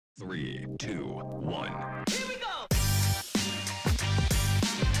3, 2, 1. Here we go!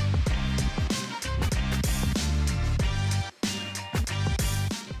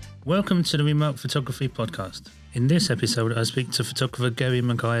 Welcome to the Remote Photography Podcast. In this episode, I speak to photographer Gary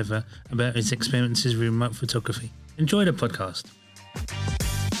McIver about his experiences with remote photography. Enjoy the podcast.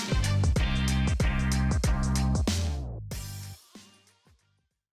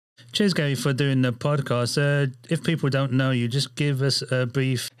 Cheers, Gary, for doing the podcast. If people don't know you, just give us a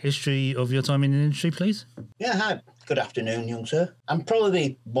brief history of your time in the industry, please. Yeah, hi. Good afternoon, young sir. I'm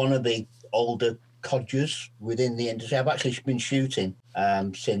probably one of the older codgers within the industry. I've actually been shooting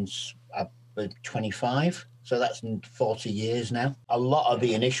since I've been 25, so that's 40 years now. A lot of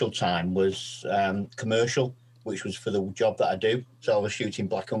the initial time was commercial, which was for the job that I do. So I was shooting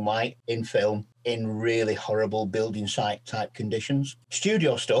black and white in film in really horrible building site type conditions.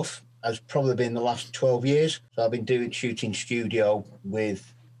 Studio stuff has probably been the last 12 years. So I've been shooting studio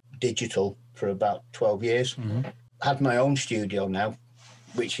with digital for about 12 years. Mm-hmm. I have my own studio now,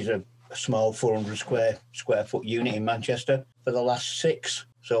 which is a small 400 square foot unit in Manchester for the last 6.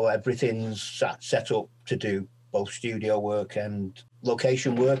 So everything's set up to do both studio work and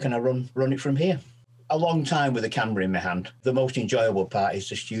location work, and I run it from here. A long time with a camera in my hand. The most enjoyable part is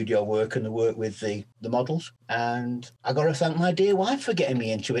the studio work and the work with the models. And I got to thank my dear wife for getting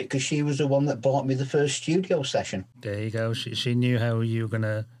me into it, because she was the one that bought me the first studio session. There you go. She knew how you were going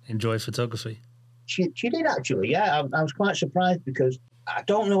to enjoy photography. She did, actually, yeah. I was quite surprised, because I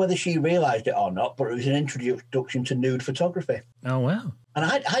don't know whether she realised it or not, but it was an introduction to nude photography. Oh, wow. And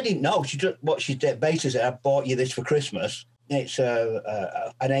I didn't know. She basically said, I bought you this for Christmas. It's an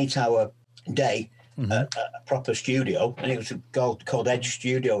 8-hour day. Mm-hmm. A proper studio, and it was called Edge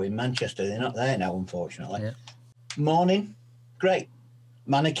Studio in Manchester. They're not there now, unfortunately. Yeah. Morning, great.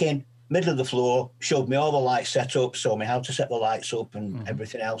 Mannequin, middle of the floor, showed me all the lights set up, showed me how to set the lights up and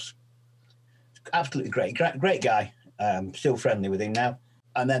everything else. Absolutely great guy. Still friendly with him now.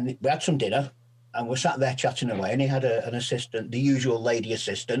 And then we had some dinner, and we sat there chatting away, and he had an assistant, the usual lady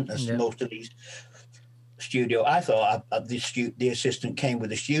assistant, as most of these studio. I thought the assistant came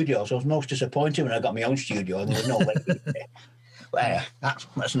with the studio, so I was most disappointed when I got my own studio and there was no lady there. But yeah,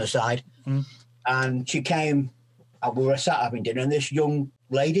 that's an aside. And she came, and we were sat having dinner, and this young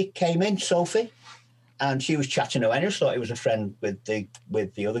lady came in, Sophie, and she was chatting away. I just thought it was a friend with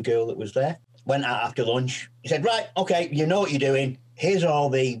the other girl that was there. Went out after lunch. He said, right, okay, you know what you're doing. Here's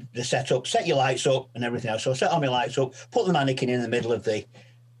all the setup. Set your lights up and everything else. So I set all my lights up, put the mannequin in the middle of the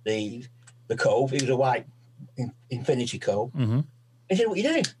cove. It was a white infinity cove. Mm-hmm. He said, what are you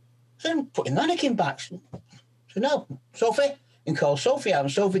doing? I said, I'm putting the mannequin back. I said, no, Sophie. And called Sophie out,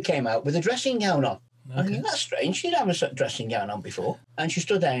 and Sophie came out with a dressing gown on. Okay. I mean, that's strange. She didn't have a dressing gown on before. And she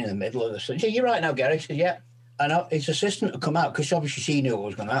stood there in the middle of the thing. She said, you right now, Gary? I said, yeah. And his assistant had come out, because obviously she knew what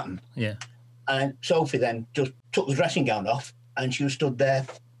was going to happen. Yeah. And Sophie then just took the dressing gown off, and she was stood there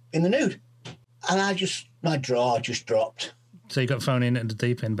in the nude. And my jaw just dropped. So you got thrown in at the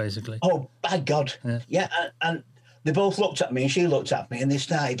deep end, basically. Oh, by God. Yeah, and they both looked at me, and she looked at me, and they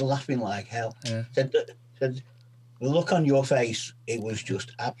started laughing like hell. Yeah. Said, the look on your face, it was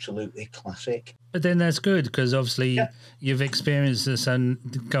just absolutely classic. But then that's good, because obviously you've experienced this,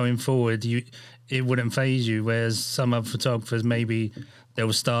 and going forward, it wouldn't faze you, whereas some other photographers, maybe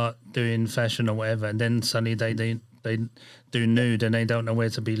they'll start doing fashion or whatever, and then suddenly they do nude and they don't know where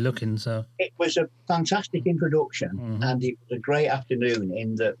to be looking. So it was a fantastic introduction, and it was a great afternoon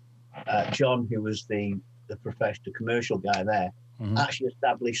in that John, who was the commercial guy there, actually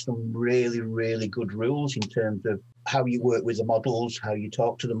established some really, really good rules in terms of how you work with the models, how you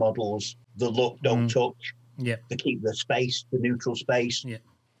talk to the models, the look, don't touch, to keep the space, the neutral space,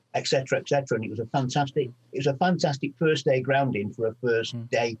 etc., etc. And it was a fantastic first day grounding for a first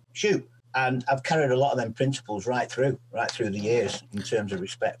day shoot. And I've carried a lot of them principles right through the years in terms of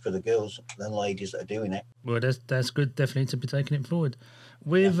respect for the girls and ladies that are doing it. Well, that's good, definitely, to be taking it forward.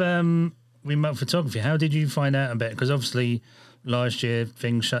 With remote photography, how did you find out about it? Because obviously last year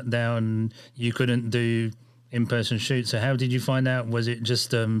things shut down and you couldn't do in-person shoots. So how did you find out? Was it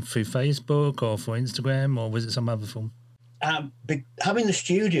just through Facebook or for Instagram, or was it some other form? Having the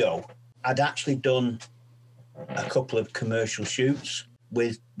studio, I'd actually done a couple of commercial shoots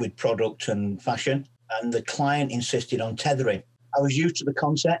with product and fashion, and the client insisted on tethering. I was used to the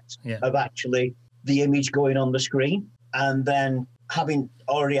concept of actually the image going on the screen, and then having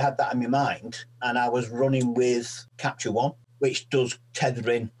already had that in my mind, and I was running with Capture One, which does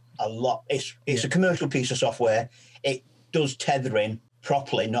tethering a lot. It's a commercial piece of software. It does tethering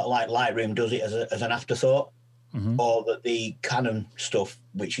properly, not like Lightroom does it as an afterthought, or the Canon stuff,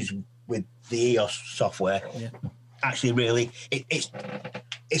 which is with the EOS software. Actually, really,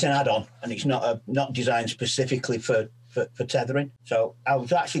 it's an add-on, and it's not designed specifically for tethering. So I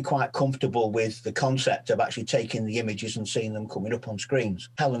was actually quite comfortable with the concept of actually taking the images and seeing them coming up on screens.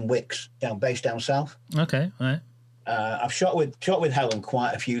 Helen Wicks, based down south. Okay, all right. I've shot with Helen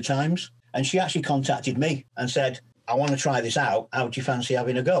quite a few times, and she actually contacted me and said, I want to try this out. How do you fancy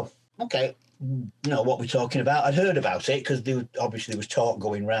having a go? Okay. What we're talking about. I'd heard about it because there was talk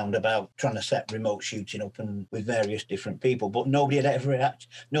going round about trying to set remote shooting up and with various different people, but nobody had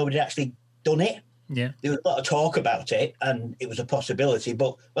actually done it. Yeah. There was a lot of talk about it, and it was a possibility,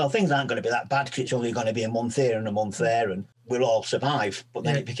 but, well, things aren't going to be that bad because it's only going to be a month here and a month there, and we'll all survive. But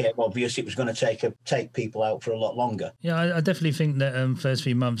then it became obvious it was going to take people out for a lot longer. Yeah, I definitely think that first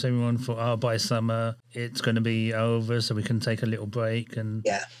few months, everyone thought, by summer, it's going to be over, so we can take a little break. And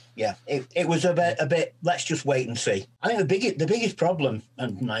Yeah. It was a bit, let's just wait and see. I think the biggest problem,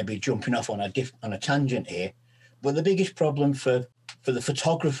 and might be jumping off on a tangent here, but the biggest problem for the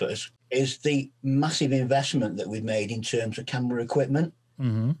photographers is the massive investment that we've made in terms of camera equipment.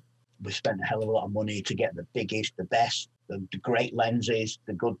 Mm-hmm. We spent a hell of a lot of money to get the biggest, the best, the great lenses,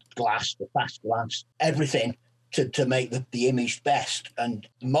 the good glass, the fast glass, everything to make the image best. And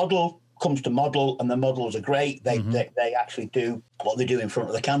model comes to model, and the models are great. They actually do what they do in front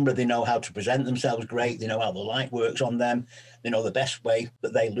of the camera. They know how to present themselves great. They know how the light works on them. They know the best way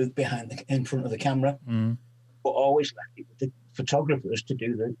that they look in front of the camera. Mm. But always left it with the photographers to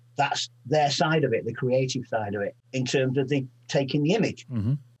do that's their side of it, the creative side of it, in terms of taking the image.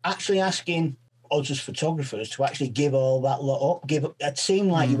 Mm-hmm. Actually asking us as photographers to actually give all that lot up. It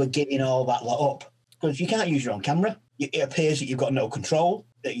seemed like you were giving all that lot up because you can't use your own camera. It appears that you've got no control,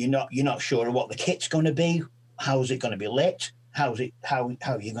 that you're not sure of what the kit's going to be, how is it going to be lit, how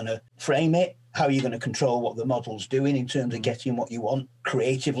are you going to frame it, how are you going to control what the model's doing in terms of getting what you want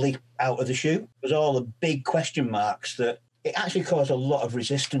creatively out of the shoot. There's all the big question marks that it actually caused a lot of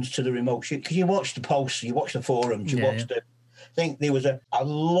resistance to the remote shoot because you watch the posts, you watch the forums, I think there was a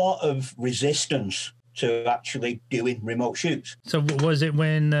lot of resistance to actually doing remote shoots. So was it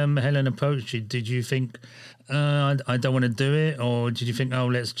when Helen approached you, did you think, I don't want to do it? Or did you think,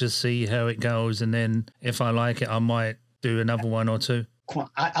 let's just see how it goes, and then if I like it, I might do another one or two?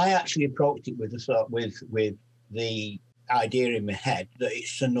 I actually approached it with the idea in my head that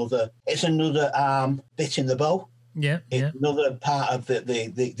it's another bit in the bow. Yeah, it's another part of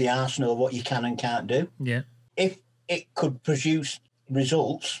the arsenal of what you can and can't do. Yeah. If it could produce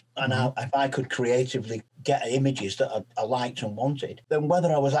results, and if I could creatively get images that I liked and wanted, then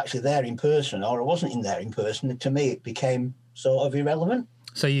whether I was actually there in person or I wasn't in there in person, to me it became sort of irrelevant.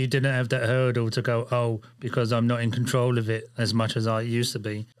 So you didn't have that hurdle to go, because I'm not in control of it as much as I used to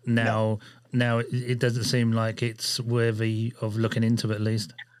be. Now it doesn't seem like it's worthy of looking into, at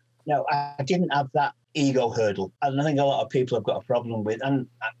least. No, I didn't have that ego hurdle. And I think a lot of people have got a problem with, and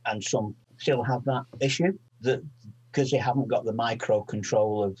some still have that issue, that because they haven't got the micro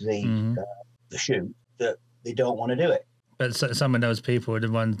control of the shoot, that they don't want to do it. But some of those people are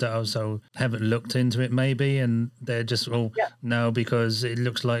the ones that also haven't looked into it, maybe, and they're just, no, because it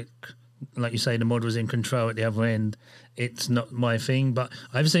looks like you say, the model's in control at the other end. It's not my thing. But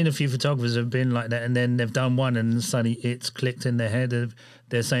I've seen a few photographers have been like that, and then they've done one, and suddenly it's clicked in their head.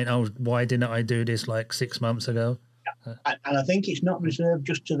 They're saying, why didn't I do this like 6 months ago? And I think it's not reserved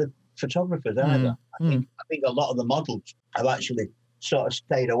just to the photographers either. I think a lot of the models have actually sort of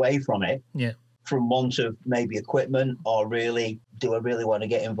stayed away from it. Yeah. From want of maybe equipment, or really, do I really want to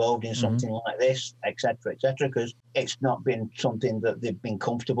get involved in something like this, etc., because it's not been something that they've been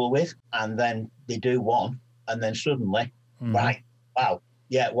comfortable with. And then they do one, and then suddenly, right, wow,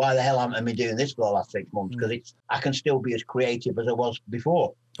 yeah, why the hell haven't I been doing this for the last 6 months? Because I can still be as creative as I was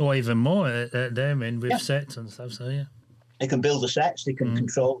before. Or even more at them in with sets and stuff, so yeah. They can build the sets, they can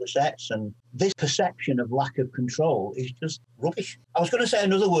control the sets, and this perception of lack of control is just rubbish. I was going to say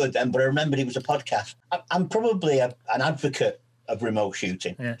another word then, but I remembered it was a podcast. I'm probably an advocate of remote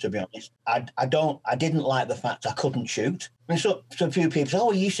shooting, to be honest. I didn't like the fact I couldn't shoot. I mean, so a few people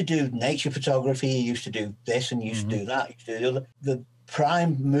say, you used to do nature photography, you used to do this, and you used to do that, you used to do the other. The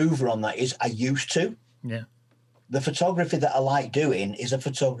prime mover on that is I used to. Yeah. The photography that I like doing is a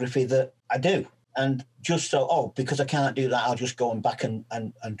photography that I do. And just so, because I can't do that, I'll just go back and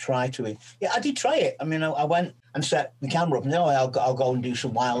try to. Yeah, I did try it. I mean, I went and set the camera up and I'll go and do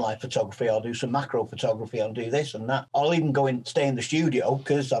some wildlife photography, I'll do some macro photography, I'll do this and that. I'll even go and stay in the studio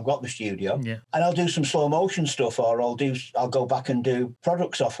because I've got the studio, and I'll do some slow motion stuff, or I'll go back and do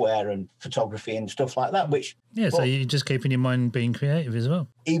product software and photography and stuff like that, which... Yeah, so you're just keeping your mind being creative as well.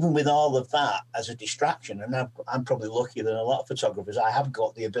 Even with all of that as a distraction, and I'm probably luckier than a lot of photographers, I have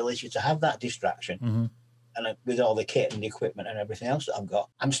got the ability to have that distraction. and with all the kit and the equipment and everything else that I've got,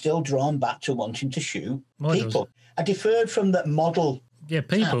 I'm still drawn back to wanting to shoot Models. people. I deferred from that model. Yeah,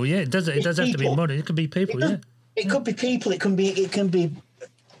 people. Yeah, it does have to be model. It could be people. It could be people. It can be.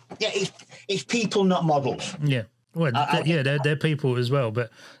 Yeah, it's people, not models. Yeah. Well, they're people as well,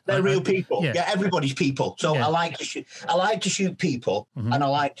 but they're real people. Yeah, everybody's people. So I like to shoot. I like to shoot people, and I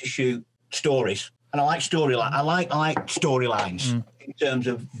like to shoot stories, and I like storyline. I like storylines in terms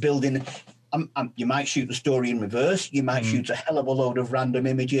of building. You might shoot the story in reverse. You might shoot a hell of a load of random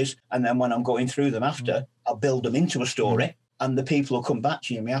images, and then when I'm going through them after, I'll build them into a story. And the people will come back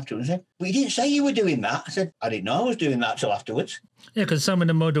to me afterwards and say, "But you didn't say you were doing that." I said, "I didn't know I was doing that till afterwards." Yeah, because some of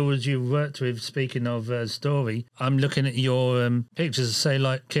the models you worked with, speaking of story, I'm looking at your pictures, say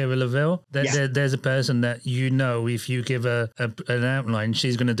like Kira Lavelle. There's a person that if you give her an outline,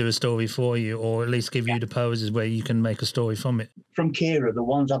 she's going to do a story for you, or at least give you the poses where you can make a story from it. From Kira, the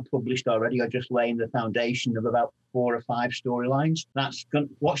ones I've published already are just laying the foundation of about 4 or 5 storylines.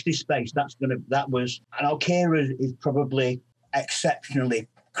 Watch this space. I know Kira is probably exceptionally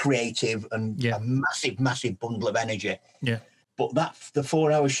creative and a massive bundle of energy. Yeah. But the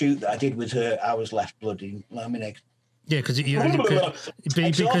 4-hour shoot that I did with her, I was left bloody laminated. Yeah, because your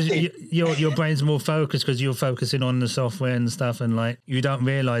brain's more focused because you're focusing on the software and stuff, and like you don't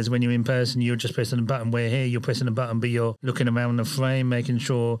realize when you're in person you're just pressing a button. Where here you're pressing a button, but you're looking around the frame, making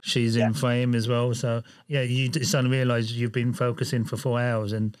sure she's in frame as well. So yeah, you suddenly realize you've been focusing for 4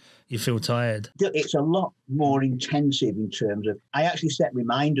 hours and you feel tired. It's a lot more intensive in terms of I actually set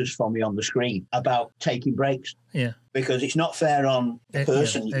reminders for me on the screen about taking breaks. Yeah. Because it's not fair on the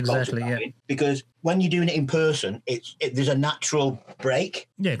person. Yeah, exactly, Because when you're doing it in person, there's a natural break.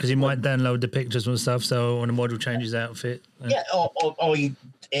 Yeah, because you might download the pictures and stuff, so when a model changes outfit. Yeah, or you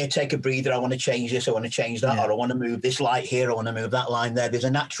take a breather, I want to change this, I want to change that, or I want to move this light here, I want to move that line there. There's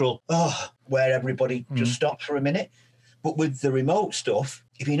a natural, where everybody just stops for a minute. But with the remote stuff,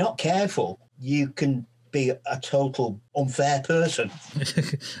 if you're not careful, you can be a total unfair person.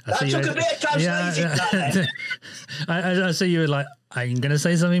 That took a bit of translating. I see you were like, I'm going to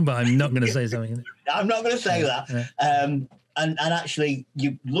say something, but I'm not going to say something. I'm not going to say that. Yeah. And actually,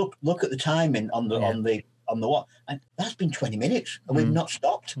 you look at the timing on the what, and that's been 20 minutes, and we've not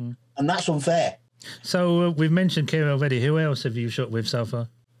stopped, and that's unfair. So we've mentioned Kira already. Who else have you shot with so far?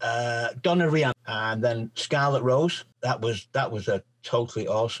 Donna Rihanna, and then Scarlett Rose. That was a totally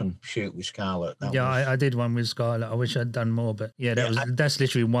awesome shoot with Scarlett. I did one with Scarlett. I wish I'd done more, but that's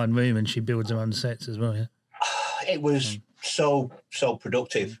literally one room, and she builds her own sets as well. Yeah, it was so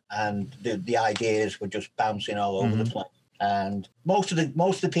productive, and the ideas were just bouncing all over the place. And most of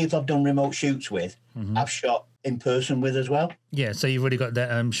the people I've done remote shoots with, I've shot in person with as well. Yeah, so you've already got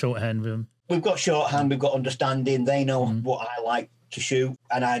that shorthand with them. We've got shorthand. We've got understanding. They know what I like to shoot,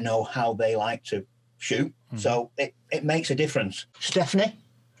 and I know how they like to shoot. So it makes a difference.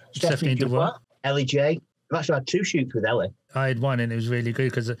 Stephanie Dubois, Ellie J. I've actually had 2 shoots with Ellie. I had one, and it was really good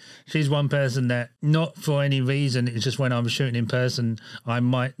because she's one person that, not for any reason, it's just when I was shooting in person, I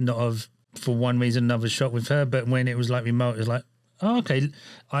might not have, for one reason or another, shot with her, but when it was like remote, it was like, oh, okay.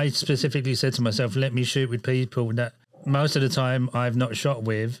 I specifically said to myself, let me shoot with people that most of the time I've not shot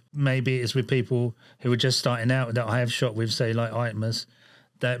with. Maybe it's with people who are just starting out that I have shot with, say like Itmus,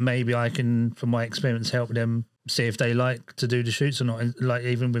 that maybe I can, from my experience, help them see if they like to do the shoots or not. And like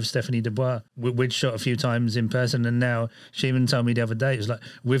even with Stephanie Dubois, we'd shot a few times in person, and now she even told me the other day, it was like,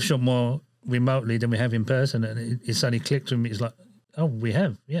 we've shot more remotely than we have in person, and it suddenly clicked with me. It's like, oh, we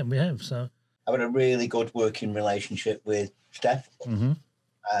have. Yeah, we have. So I've had a really good working relationship with Steph.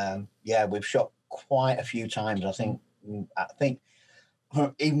 We've shot quite a few times. I think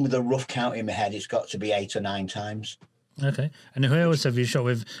even with a rough count in my head, it's got to be 8 or 9 times. Okay. And who else have you shot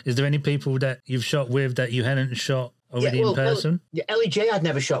with? Is there any people that you've shot with that you hadn't shot already in person? Ellie J I'd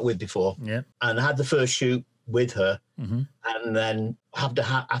never shot with before. Yeah. And I had the first shoot with her. And then after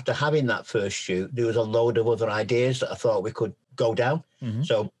having that first shoot, there was a load of other ideas that I thought we could go down.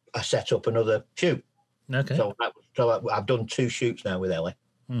 So I set up another shoot. Okay. So I've done 2 shoots now with Ellie.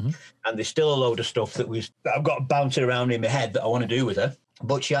 And there's still a load of stuff that I've got bouncing around in my head that I want to do with her.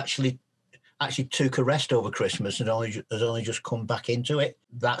 But she actually took a rest over Christmas and has only just come back into it.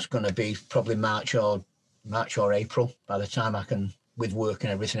 That's going to be probably March or April by the time I can, with work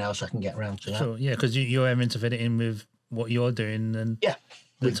and everything else, I can get around to that. Sure, yeah, because you're having to fit it in with what you're doing and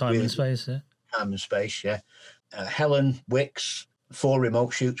the time and space. Yeah, time and space. Yeah, Helen Wicks, 4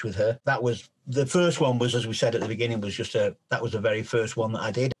 remote shoots with her. That was the first one. Was, as we said at the beginning, that was the very first one that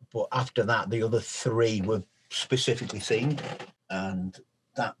I did. But after that, the other 3 were specifically themed, and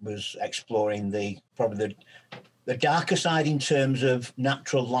that was exploring the darker side in terms of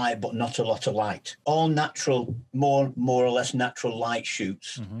natural light, but not a lot of light. All natural, more or less natural light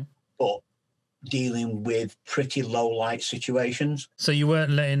shoots, but dealing with pretty low light situations. So you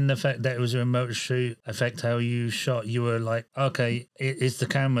weren't letting the fact that it was a remote shoot affect how you shot. You were like, okay, it's the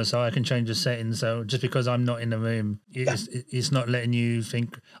camera, so I can change the settings. So just because I'm not in the room, it's not letting you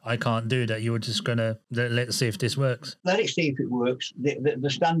think I can't do that. You were just gonna let's see if this works. Let it see if it works. The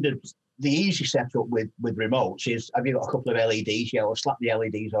standard. The easy setup with remotes is, have you got a couple of LEDs? Yeah, we'll slap the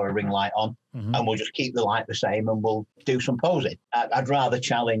LEDs or a ring light on, and we'll just keep the light the same, and we'll do some posing. I'd rather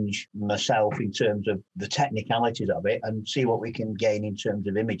challenge myself in terms of the technicalities of it and see what we can gain in terms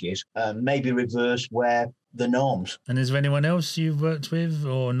of images, maybe reverse where the norms. And is there anyone else you've worked with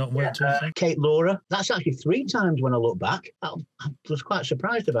or not worked with? Kate Laura. That's actually 3 times when I look back. I was quite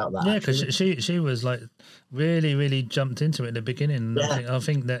surprised about that. Yeah, because she was like really jumped into it at the beginning. Yeah. I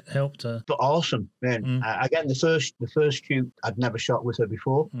think that helped her. But awesome. Man. Again, the first shoot I'd never shot with her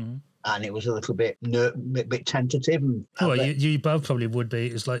before. And it was a little bit tentative. And well, you both probably would be.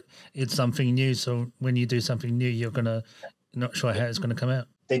 It's like it's something new. So when you do something new, you're gonna not sure how it's gonna come out.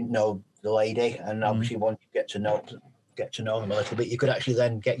 Didn't know the lady, and obviously once you get to know them a little bit, you could actually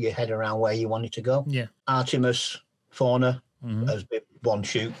then get your head around where you wanted to go. Yeah. Artemis Fauna has been one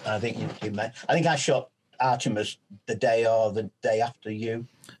shoot. I think I shot Artemis the day after you.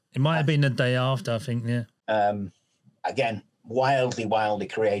 It might have been the day after, I think. Yeah. Again, wildly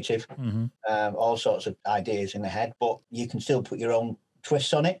creative. All sorts of ideas in the head, but you can still put your own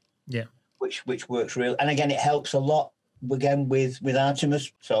twists on it. Yeah. Which works real. And again, it helps a lot. Again, with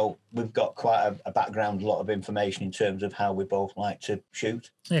Artemis, so we've got quite a background, a lot of information in terms of how we both like to shoot.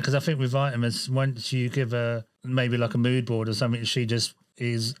 Yeah, because I think with Artemis, once you give her maybe like a mood board or something, she just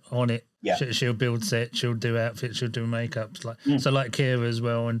is on it. Yeah. She'll build sets, she'll do outfits, she'll do makeups. So like Kira as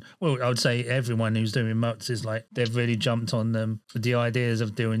well. And well, I would say everyone who's doing remotes is like, they've really jumped on them. The ideas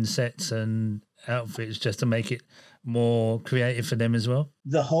of doing sets and outfits just to make it more creative for them as well.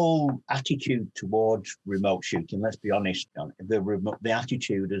 The whole attitude towards remote shooting, let's be honest, the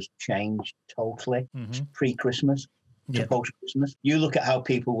attitude has changed totally pre-Christmas to post-Christmas. You look at how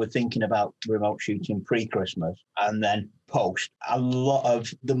people were thinking about remote shooting pre-Christmas and then post. A lot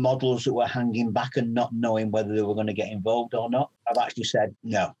of the models that were hanging back and not knowing whether they were going to get involved or not, I've actually said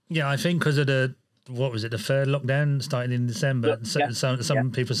no. Yeah, I think because of the third lockdown starting in December.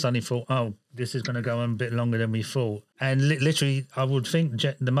 Some people suddenly thought, oh, this is going to go on a bit longer than we thought. And literally, I would think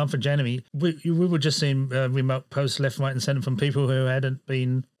the month of January, we were just seeing remote posts left, right and centre from people who hadn't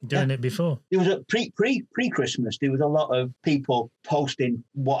been doing it before. There was a pre-Christmas, there was a lot of people posting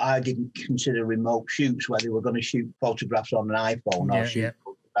what I didn't consider remote shoots, where they were going to shoot photographs on an iPhone or shoot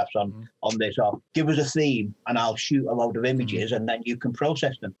photographs on this, or give us a theme and I'll shoot a load of images and then you can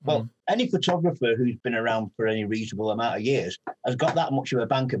process them. Well, any photographer who's been around for any reasonable amount of years has got that much of a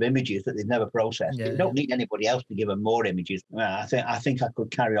bank of images that they've never processed. They don't need anybody else to give them more images. I think I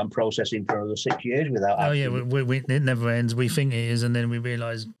could carry on processing for another 6 years without. It never ends. We think it is, and then we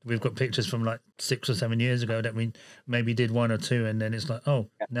realise we've got pictures from like 6 or 7 years ago that we maybe did 1 or 2, and then it's like,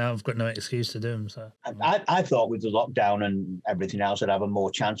 now I've got no excuse to do them. So I thought with the lockdown and everything else, I'd have a more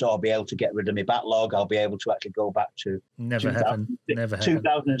chance. I'll be able to get rid of my backlog. I'll be able to actually go back to never happened.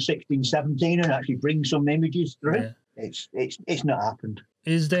 2016, 17, and actually bring some images through. It's not happened.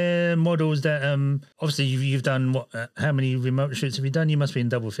 Is there models that obviously you've done how many remote shoots have you done? You must be in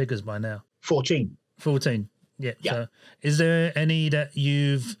double figures by now. 14. Yeah. So is there any that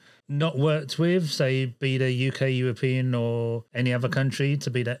you've not worked with, say be the UK, European or any other country, to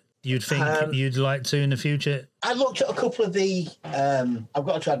be that you'd think you'd like to in the future? I looked at a couple of the I've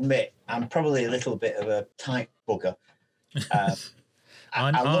got to admit I'm probably a little bit of a tight bugger.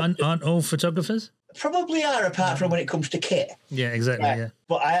 Aren't all photographers? Probably are, apart from when it comes to kit. Yeah, exactly. Yeah.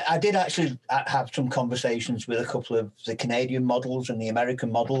 But I did actually have some conversations with a couple of the Canadian models and the American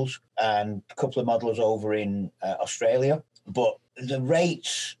models and a couple of models over in Australia. But the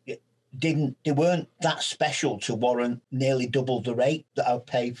rates they weren't that special to warrant nearly double the rate that I'd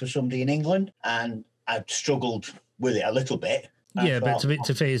pay for somebody in England. And I struggled with it a little bit. But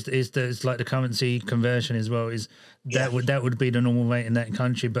to say it's like the currency conversion as well. That would be the normal rate in that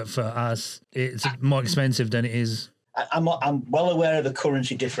country, but for us, it's more expensive than it is. I'm well aware of the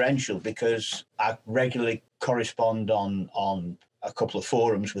currency differential because I regularly correspond on a couple of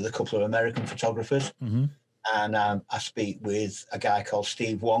forums with a couple of American photographers, and I speak with a guy called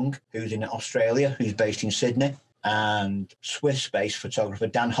Steve Wong, who's in Australia, who's based in Sydney, and Swiss-based photographer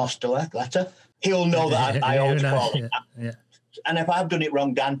Dan Hosteletter. He'll know that I always call him that. And if I've done it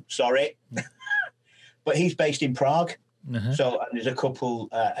wrong, Dan, sorry. But he's based in Prague. So and there's a couple,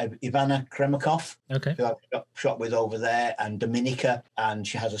 Ivana Kremakov, Okay. who I've shot with over there, and Dominica, and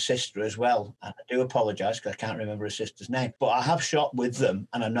she has a sister as well. And I do apologise because I can't remember her sister's name, but I have shot with them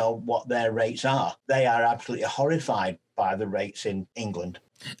and I know what their rates are. They are absolutely horrified by the rates in England.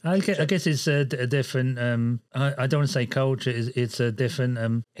 I guess it's a different. I don't want to say culture. It's a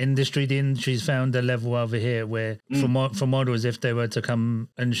different industry. The industry's found a level over here where for models, if they were to come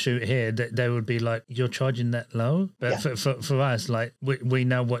and shoot here, they would be like, "You're charging that low." But for us, like we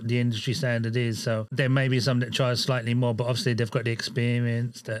know what the industry standard is, so there may be some that charge slightly more, but obviously they've got the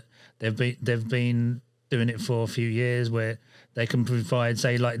experience that they've been doing it for a few years where they can provide,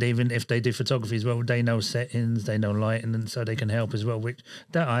 say, like even if they do photography as well, they know settings, they know lighting, and so they can help as well, which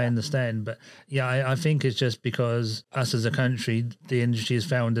that I understand. But yeah, I think it's just because us as a country, the industry has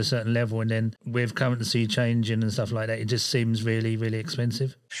found a certain level, and then with currency changing and stuff like that, it just seems really, really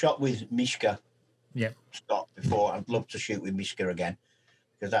expensive. Shot with Mishka. Yeah. Scott before. I'd love to shoot with Mishka again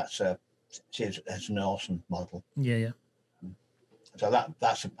because that's an awesome model. Yeah. So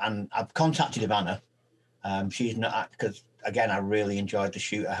that's and I've contacted Ivana. She's not, because again, I really enjoyed the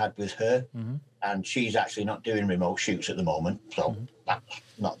shoot I had with her, and she's actually not doing remote shoots at the moment, so that's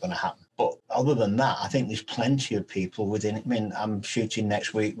not going to happen. But other than that, I think there's plenty of people within it. I mean, I'm shooting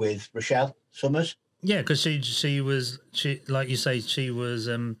next week with Rochelle Summers. Yeah, because she was like you say, she was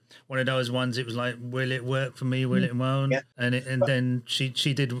one of those ones. It was like, will it work for me? Will it won't? Yeah. And then she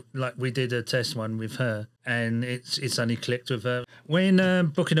did, like we did a test one with her, and it's only clicked with her. When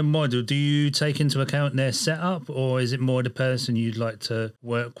booking a model, do you take into account their setup, or is it more the person you'd like to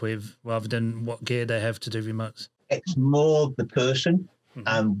work with rather than what gear they have to do remotes? It's more the person.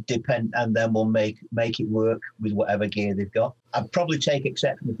 And then we'll make it work with whatever gear they've got. I'd probably take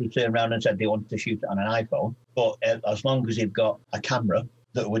exception if they turn around and said they wanted to shoot it on an iPhone, but as long as they've got a camera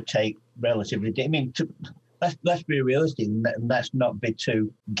that would take relatively. I mean, let's be realistic and let's not be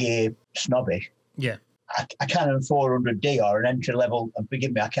too gear snobbish. Yeah. A Canon 400D or an entry level, and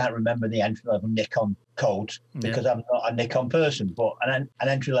forgive me, I can't remember the entry level Nikon codes because I'm not a Nikon person, but an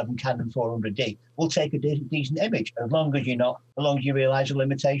entry level Canon 400D will take a decent image as long as you realise the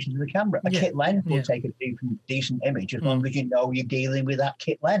limitations of the camera. A kit lens will take a decent image as long as you know you're dealing with that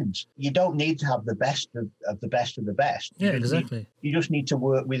kit lens. You don't need to have the best of the best of the best. Yeah, exactly. You just need to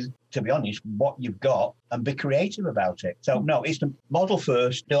work with, to be honest, what you've got and be creative about it. So no, it's the model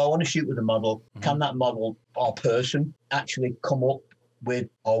first. Do I want to shoot with a model? Can that model or person actually come up with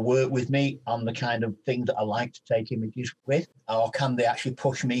or work with me on the kind of things that I like to take images with? Or can they actually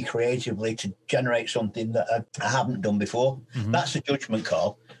push me creatively to generate something that I haven't done before? That's a judgment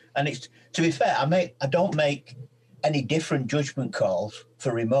call. And it's, to be fair, I don't make any different judgment calls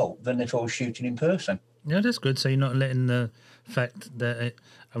for remote than if I was shooting in person. Yeah, that's good. So you're not letting the fact that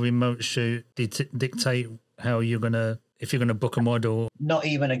a remote shoot dictate how you're going to, if you're going to book a model. Not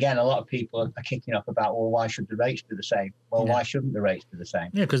even, again, a lot of people are kicking off about, well, why should the rates be the same? Well, why shouldn't the rates be the same?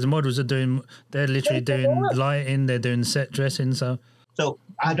 Yeah, because the models they're literally doing lighting, they're doing set dressing. So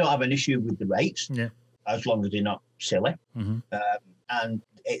I don't have an issue with the rates, as long as they're not silly. And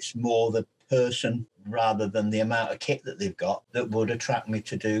it's more the person rather than the amount of kit that they've got that would attract me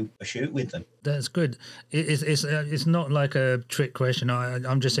to do a shoot with them. That's good. It's not like a trick question.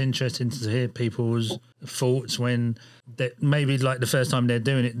 I'm just interested to hear people's thoughts when that maybe like the first time they're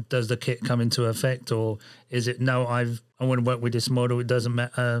doing it. Does the kit come into effect, or is it no? I want to work with this model. It doesn't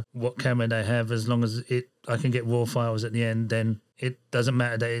matter what camera they have as long as I can get raw files at the end. Then it doesn't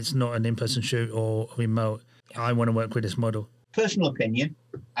matter that it's not an in-person shoot or remote. I want to work with this model. Personal opinion,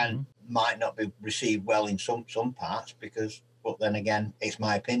 and might not be received well in some parts but then again, it's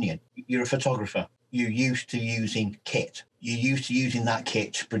my opinion. You're a photographer. You're used to using kit. You're used to using that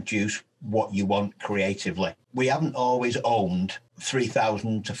kit to produce what you want creatively. We haven't always owned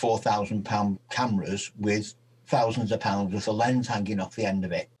 £3,000 to £4,000 cameras with thousands of pounds with a lens hanging off the end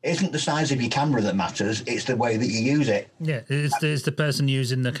of it. It isn't the size of your camera that matters, it's the way that you use it. Yeah, it's the person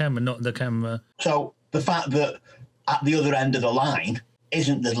using the camera, not the camera. So the fact that at the other end of the line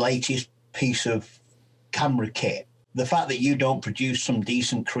isn't the latest piece of camera kit, the fact that you don't produce some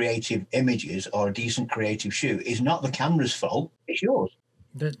decent creative images or a decent creative shoot is not the camera's fault, it's yours.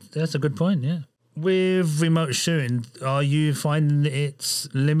 That's a good point, yeah. With remote shooting, are you finding that it's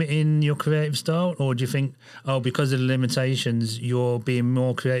limiting your creative style, or do you think, because of the limitations, you're being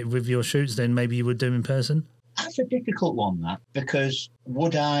more creative with your shoots than maybe you would do in person? That's a difficult one, that, because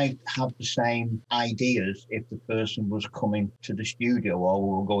would I have the same ideas if the person was coming to the studio or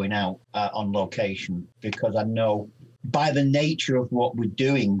we were going out on location? Because I know by the nature of what we're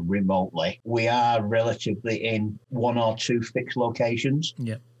doing remotely, we are relatively in one or two fixed locations.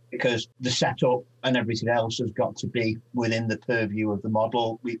 Yeah. because the setup and everything else has got to be within the purview of the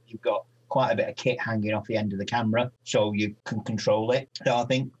model. You've got quite a bit of kit hanging off the end of the camera, so you can control it. So I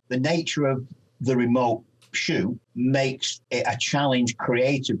think the nature of the remote shoot makes it a challenge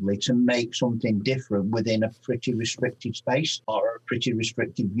creatively to make something different within a pretty restricted space or a pretty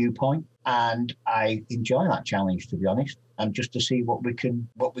restricted viewpoint. And I enjoy that challenge, to be honest, and just to see what we can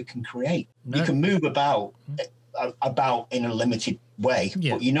create. No. You can move about in a limited way,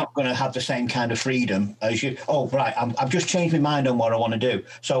 but you're not going to have the same kind of freedom as you. Oh, right, I've just changed my mind on what I want to do.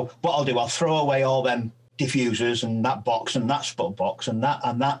 So what I'll do, I'll throw away all them diffusers and that box and that spud box and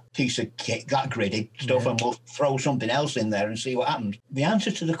that piece of kit, that gridded stuff, and we'll throw something else in there and see what happens. The answer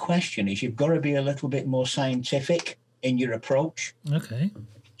to the question is you've got to be a little bit more scientific in your approach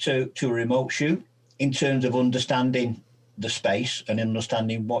to a remote shoot in terms of understanding the space and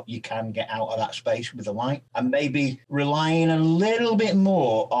understanding what you can get out of that space with the light, and maybe relying a little bit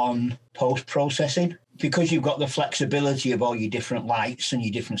more on post-processing, because you've got the flexibility of all your different lights and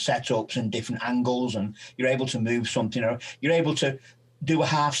your different setups and different angles, and you're able to move something, or you're able to do a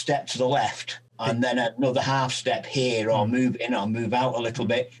half step to the left and then another half step here, or move in or move out a little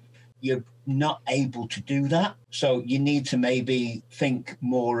bit. You're not able to do that. So you need to maybe think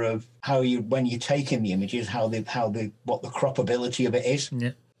more of how you, when you're taking the images, what the croppability of it is,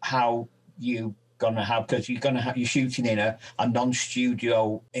 how you gonna have, because you're shooting in a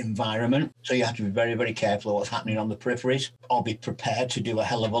non-studio environment, so you have to be very, very careful of what's happening on the peripheries, or be prepared to do a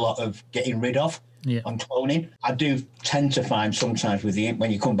hell of a lot of getting rid of on cloning. I do tend to find sometimes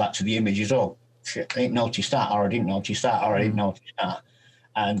when you come back to the images, oh shit, I didn't notice that, or I didn't notice that, or I didn't notice that,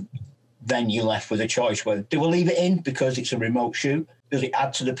 and then you're left with a choice whether do I leave it in because it's a remote shoot? Does it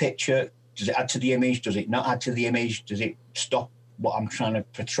add to the picture? Does it add to the image? Does it not add to the image? Does it stop what I'm trying to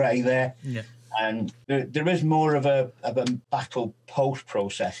portray there? And there is more of a battle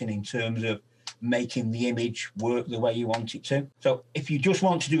post-processing in terms of making the image work the way you want it to. So if you just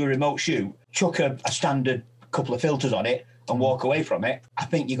want to do a remote shoot, chuck a standard couple of filters on it and walk away from it, I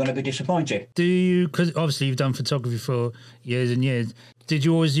think you're going to be disappointed. Do you, because obviously you've done photography for years and years, did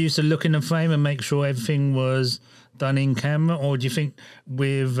you always used to look in the frame and make sure everything was done in camera, or do you think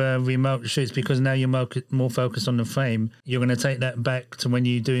with remote shoots, because now you're more focused on the frame, you're going to take that back to when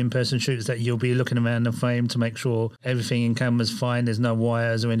you do in-person shoots, that you'll be looking around the frame to make sure everything in camera's fine, there's no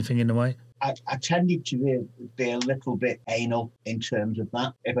wires or anything in the way? I tended to be a little bit anal in terms of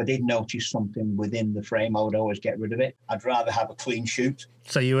that. If I did notice something within the frame, I would always get rid of it. I'd rather have a clean shoot.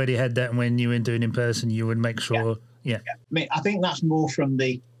 So you already had that when you were doing in person, you would make sure, I mean, I think that's more from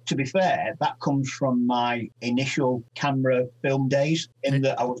to be fair, that comes from my initial camera film days, in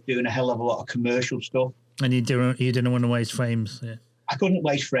that I was doing a hell of a lot of commercial stuff. And you didn't want to waste frames, I couldn't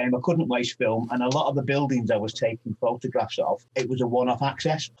waste frame, I couldn't waste film, and a lot of the buildings I was taking photographs of, it was a one-off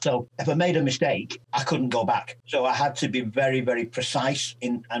access. So if I made a mistake, I couldn't go back. So I had to be very, very precise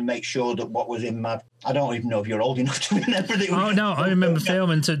and make sure that what was in my... I don't even know if you're old enough to remember that. Oh, no, I remember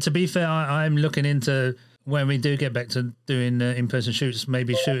filming. To be fair, I'm looking into... when we do get back to doing in-person shoots,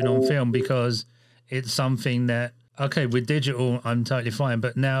 maybe shooting on film, because it's something that, okay, with digital, I'm totally fine.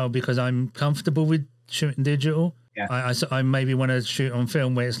 But now, because I'm comfortable with shooting digital, I maybe want to shoot on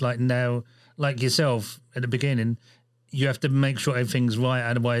film, where it's like now, like yourself at the beginning, you have to make sure everything's right.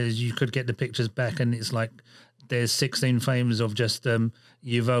 Otherwise, you could get the pictures back and it's like there's 16 frames of just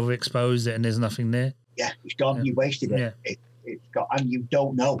you've overexposed it and there's nothing there. Yeah, it's gone. You wasted it. It's got, and you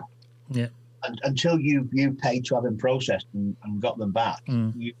don't know. Yeah. Until you paid to have them processed and got them back,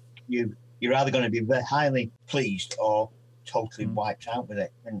 you're either going to be very highly pleased or totally wiped out with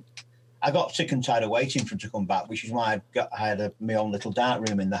it. And I got sick and tired of waiting for it to come back, which is why I had my own little dark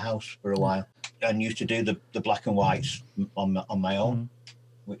room in the house for a while, and used to do the black and whites on my own,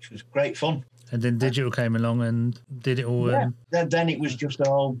 which was great fun. And then digital came along and did it all. Then it was just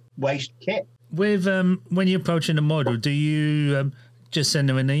all waste kit. With when you're approaching a model, do you just send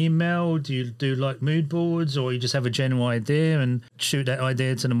them an email? Do you do like mood boards, or you just have a general idea and shoot that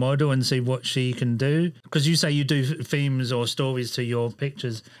idea to the model and see what she can do? Because you say you do themes or stories to your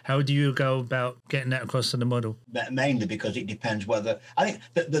pictures. How do you go about getting that across to the model? Mainly because it depends whether... I think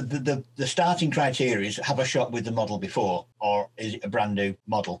the starting criteria is, have I shot with the model before, or is it a brand new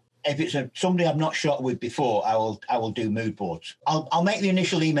model? If it's somebody I've not shot with before, I will do mood boards. I'll make the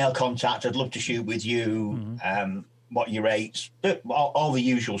initial email contact. I'd love to shoot with you. What your rates, all the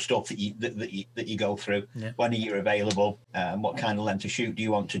usual stuff that you go through. When are you available? What kind of length of shoot do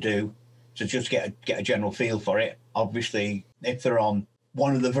you want to do? So just get a general feel for it. Obviously, if they're on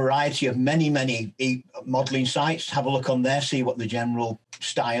one of the variety of many modelling sites. Have a look on there, see what the general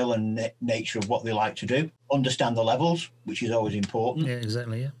style and nature of what they like to do. Understand the levels, which is always important. Yeah,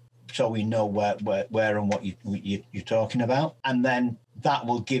 exactly. Yeah. So we know where and what you're talking about. And then that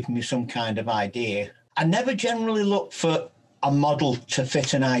will give me some kind of idea. I never generally look for a model to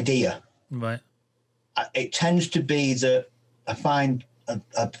fit an idea. Right. It tends to be that I find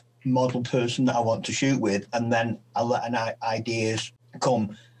a model person that I want to shoot with, and then I let ideas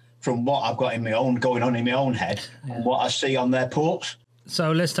come from what I've got going on in my own head, and what I see on their ports.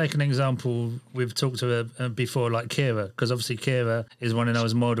 So let's take an example. We've talked to her before, like Kira, because obviously Kira is one of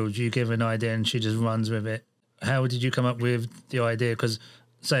those models. You give an idea and she just runs with it. How did you come up with the idea? Because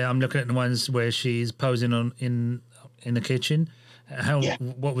say I'm looking at the ones where she's posing in the kitchen.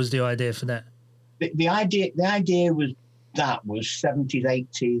 What was the idea for that? The idea was 70s,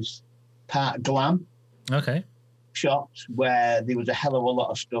 80s part glam. Okay. Shots where there was a hell of a lot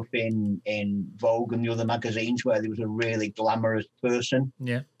of stuff in Vogue and the other magazines where there was a really glamorous person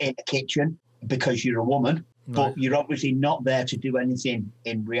in a kitchen because you're a woman, but you're obviously not there to do anything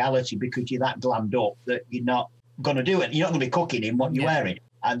in reality because you're that glammed up that you're not going to do it. You're not going to be cooking in what you're wearing.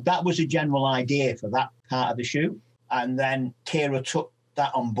 And that was a general idea for that part of the shoot. And then Kira took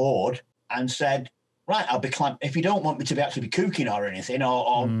that on board and said, right, I'll be if you don't want me to actually be cooking or anything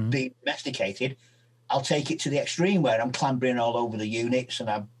or be domesticated, I'll take it to the extreme where I'm clambering all over the units and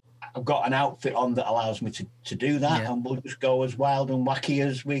I've got an outfit on that allows me to do that, and we'll just go as wild and wacky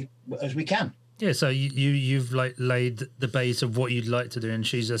as we can. Yeah, so you've like laid the base of what you'd like to do, and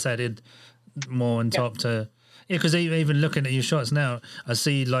she's just added more on top to. Yeah, because even looking at your shots now, I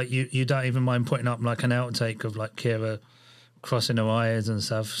see like you don't even mind putting up like an outtake of like Kira crossing her eyes and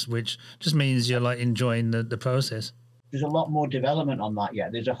stuff, which just means you're like enjoying the process. There's a lot more development on that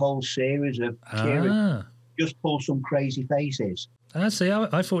yet. There's a whole series of Kira just pull some crazy faces. I see.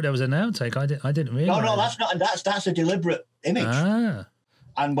 I thought there was an outtake. I didn't realise. No, that's not. That's a deliberate image.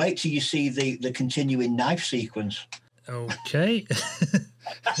 And wait till you see the continuing knife sequence. Okay.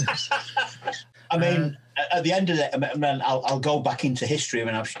 I mean, at the end of it, I mean, I'll go back into history. I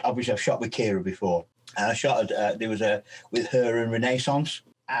mean, I've shot with Kira before. I shot with her in Renaissance,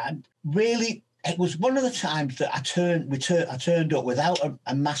 and really. It was one of the times that I turned up without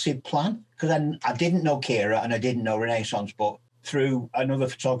a massive plan because I didn't know Kira and I didn't know Renaissance, but through another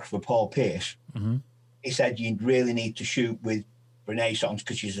photographer, Paul Pierce, he said you really need to shoot with Renaissance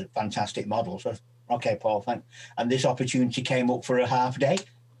because she's a fantastic model. So, okay, Paul, thanks. And this opportunity came up for a half day.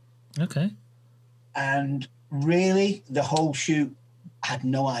 Okay. And really, the whole shoot, I had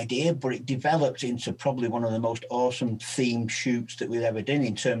no idea, but it developed into probably one of the most awesome themed shoots that we've ever done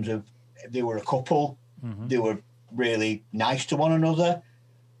in terms of they were a couple. They were really nice to one another.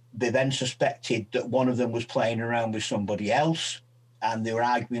 They then suspected that one of them was playing around with somebody else, and they were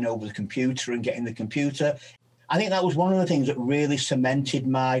arguing over the computer and getting the computer. I think that was one of the things that really cemented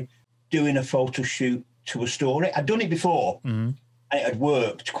my doing a photo shoot to a story. I'd done it before, and it had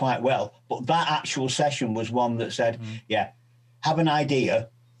worked quite well. But that actual session was one that said, have an idea,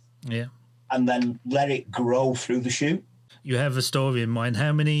 and then let it grow through the shoot. You have a story in mind.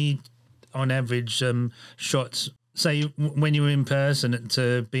 How many on average shots, say when you're in person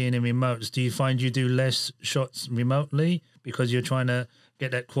to being in remotes, do you find you do less shots remotely because you're trying to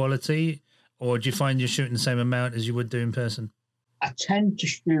get that quality, or do you find you're shooting the same amount as you would do in person? I tend to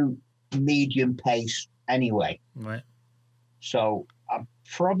shoot medium pace anyway. Right. So I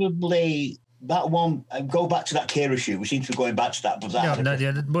probably that one, go back to that Kira shoot. We seem to be going back to that. But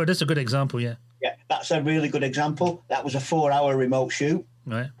but that's a good example, yeah. Yeah, that's a really good example. That was a 4-hour remote shoot.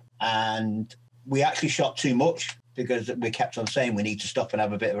 Right. And we actually shot too much because we kept on saying we need to stop and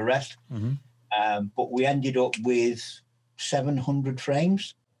have a bit of a rest. But we ended up with 700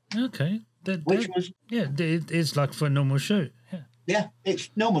 frames. Okay. It's like for a normal shoot. Yeah, it's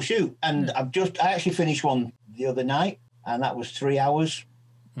normal shoot. And I actually finished one the other night, and that was 3 hours.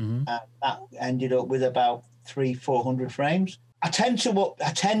 And that ended up with about 300-400 frames. I tend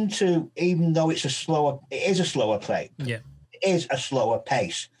to, even though it is a slower play. Yeah. It is a slower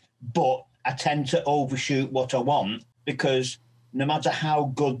pace, but I tend to overshoot what I want because no matter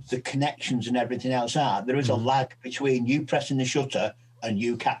how good the connections and everything else are, there is a lag between you pressing the shutter and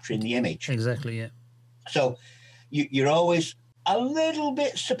you capturing the image. Exactly, yeah. So you're always a little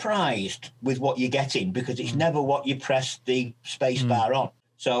bit surprised with what you're getting because it's never what you press the space bar on.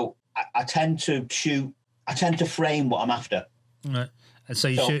 So I tend to frame what I'm after. Right. And so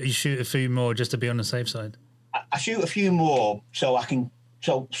you shoot a few more just to be on the safe side? I shoot a few more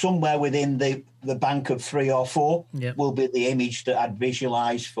so somewhere within the bank of 3 or 4 will be the image that I'd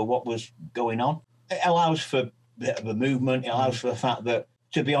visualise for what was going on. It allows for bit of a movement. It allows for the fact that,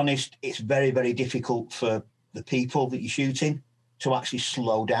 to be honest, it's very, very difficult for the people that you're shooting to actually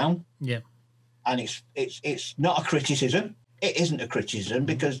slow down. Yeah. And it's not a criticism. It isn't a criticism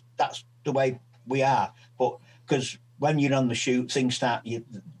because that's the way we are. But because when you're on the shoot, things start,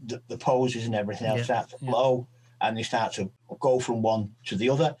 the poses and everything else start to flow, and they start to go from one to the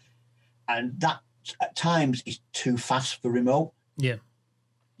other. And that at times is too fast for remote. Yeah.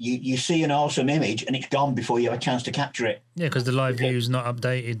 You see an awesome image and it's gone before you have a chance to capture it. Yeah, because the live view is not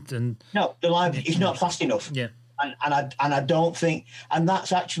updated, and no, the live is not fast enough. Yeah, and I don't think, and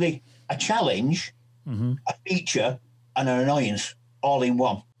that's actually a challenge, a feature, and an annoyance all in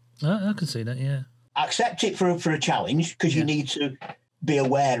one. I can see that. Yeah, accept it for a challenge because you need to be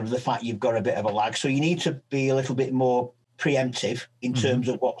aware of the fact you've got a bit of a lag. So you need to be a little bit more preemptive in terms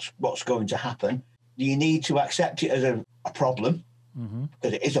of what's going to happen. You need to accept it as a problem.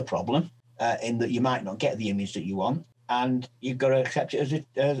 Because it is a problem in that you might not get the image that you want, and you've got to accept it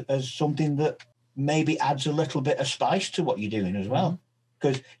as something that maybe adds a little bit of spice to what you're doing as well.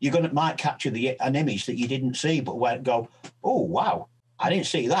 Because might capture an image that you didn't see, but won't go, oh wow, I didn't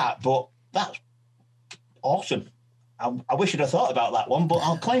see that, but that's awesome. I wish I'd have thought about that one, but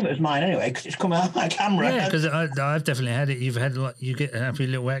I'll claim it as mine anyway because it's come out of my camera. Yeah, because I've definitely had it. You've had you get happy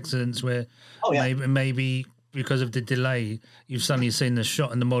little accidents where maybe because of the delay, you've suddenly seen the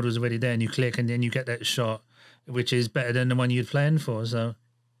shot and the model's already there, and you click, and then you get that shot, which is better than the one you'd planned for. So,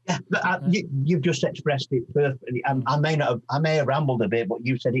 yeah, but you've just expressed it perfectly. I may have rambled a bit, but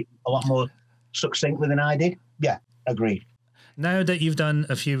you said it a lot more succinctly than I did. Yeah, agreed. Now that you've done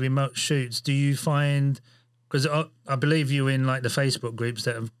a few remote shoots, do you find, because I believe you in like the Facebook groups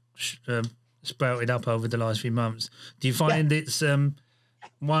that have sprouted up over the last few months, do you find it's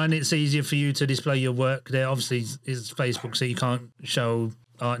one, it's easier for you to display your work there? Obviously, it's Facebook, so you can't show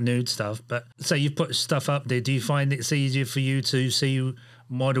art nude stuff. But say you've put stuff up there, do you find it's easier for you to see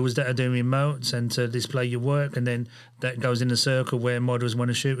models that are doing remotes and to display your work, and then that goes in a circle where models want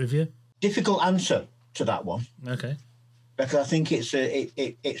to shoot with you? Difficult answer to that one. Okay. Because I think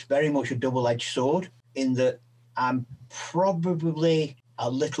it's very much a double-edged sword in that I'm probably a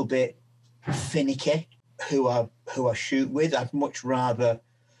little bit finicky who I shoot with. I'd much rather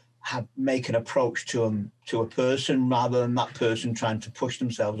make an approach to a person rather than that person trying to push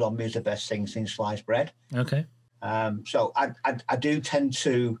themselves on me as the best thing since sliced bread. Okay. So I do tend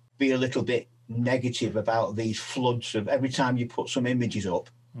to be a little bit negative about these floods of every time you put some images up,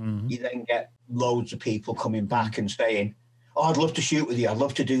 you then get loads of people coming back and saying, oh, I'd love to shoot with you. I'd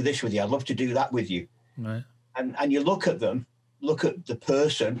love to do this with you. I'd love to do that with you. Right. And you look at the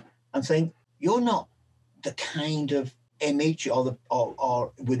person and think, you're not the kind of image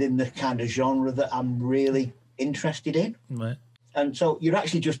or within the kind of genre that I'm really interested in. Right. And so you're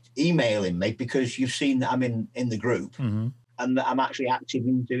actually just emailing me because you've seen that I'm in the group and that I'm actually active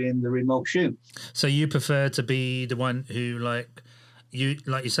in doing the remote shoot. So you prefer to be the one who, like you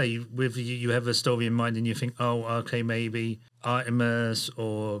say, you have a story in mind and you think, oh, okay, maybe Artemis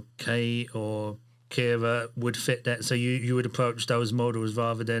or Kate or Kira would fit that. So you would approach those models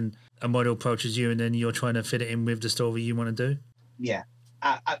rather than a model approaches you and then you're trying to fit it in with the story you want to do? Yeah.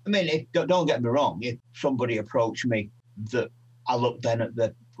 I mean, don't get me wrong. If somebody approached me that I looked then at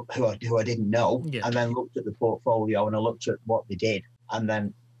who I didn't know and then looked at the portfolio and I looked at what they did and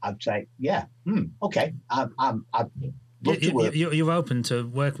then I'd say, okay, I'd love to work. You're open to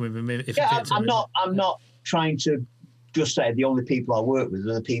working with them if I'm not trying to just say the only people I work with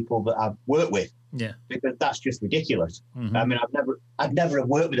are the people that I've worked with. Yeah, because that's just ridiculous. I mean, I'd never have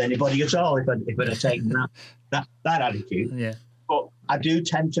worked with anybody at all if I'd have taken that attitude. Yeah, but I do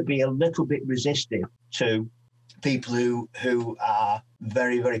tend to be a little bit resistive to people who are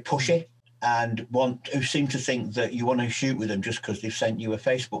very, very pushy and who seem to think that you want to shoot with them just because they've sent you a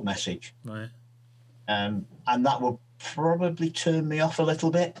Facebook message. Right. And that would probably turn me off a little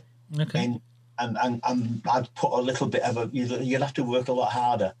bit. Okay. And I'd put a little bit of you'd have to work a lot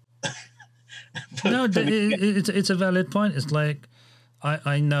harder. It's a valid point. It's like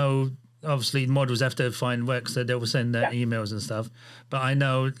I know obviously models have to find work, so they will send their emails and stuff. But I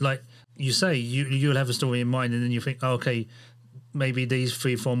know, like you say, you'll have a story in mind, and then you think, oh, okay, maybe these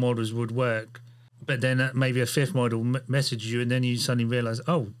 3-4 models would work. But then maybe a fifth model messages you, and then you suddenly realise,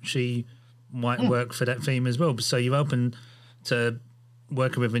 oh, she might work for that theme as well. So you're open to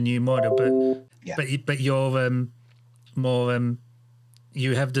working with a new model, but you're more.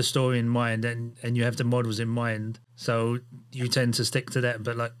 You have the story in mind and you have the models in mind, so you tend to stick to that.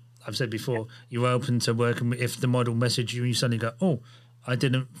 But like I've said before, you're open to working with, if the model message you and you suddenly go, oh, I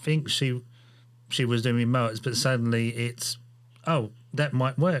didn't think she was doing remotes, but suddenly it's, oh, that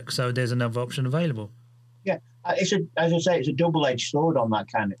might work, so there's another option available. Yeah, it's as I say, it's a double-edged sword on that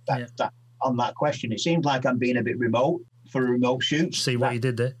kind of that on that question. It seems like I'm being a bit remote for a remote shoot. See what you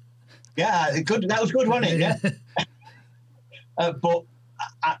did there? Yeah, good. That was good, wasn't it? Yeah. But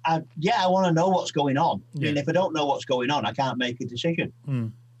I want to know what's going on. I mean, if I don't know what's going on, I can't make a decision.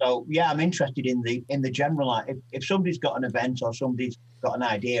 So yeah, I'm interested in the general. If somebody's got an event or somebody's got an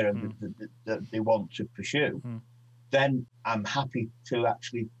idea and that they want to pursue, then I'm happy to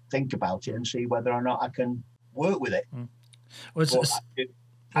actually think about it and see whether or not I can work with it. Well,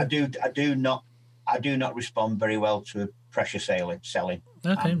 I do not respond very well to pressure selling.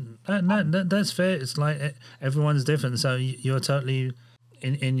 Okay, that's fair. It's like everyone's different, so you're totally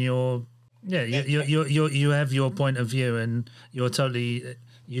in your you have your point of view, and you're totally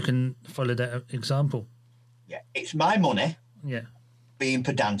you can follow that example. Yeah, it's my money. Yeah, being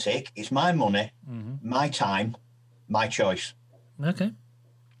pedantic, it's my money, my time, my choice. Okay.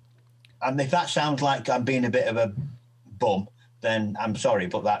 And if that sounds like I'm being a bit of a bum, then I'm sorry,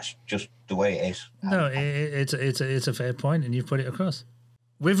 but that's just the way it is. No, it's a fair point, and you've put it across.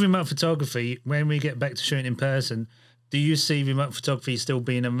 With remote photography, when we get back to shooting in person, do you see remote photography still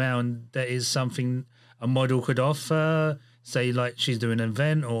being around? That is something a model could offer, say like she's doing an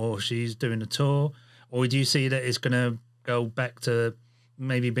event or she's doing a tour, or do you see that it's going to go back to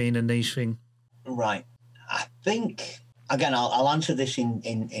maybe being a niche thing? Right. I think, again, I'll answer this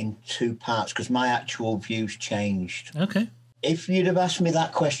in two parts because my actual views changed. Okay. If you'd have asked me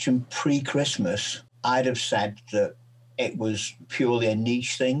that question pre-Christmas, I'd have said that it was purely a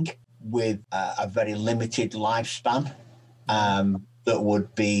niche thing with a very limited lifespan that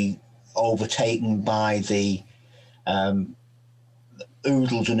would be overtaken by the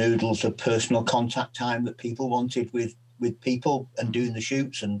oodles and oodles of personal contact time that people wanted with people and doing the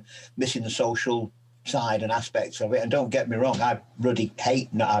shoots and missing the social side and aspects of it. And don't get me wrong, I really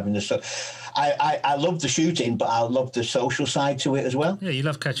hate not having the I love the shooting, but I love the social side to it as well. Yeah, you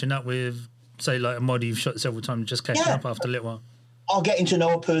love catching up with, say, like a model you've shot several times, just catching up after a little while. Or getting to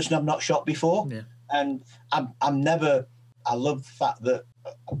know a person I've not shot before. Yeah. And I love the fact that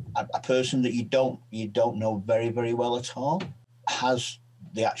a person that you don't know very, very well at all has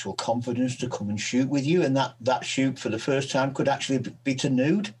the actual confidence to come and shoot with you, and that shoot for the first time could actually be to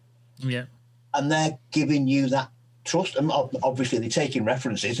nude. Yeah. And they're giving you that trust. And obviously they're taking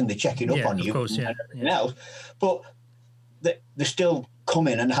references and they're checking up on you and everything else. But they're still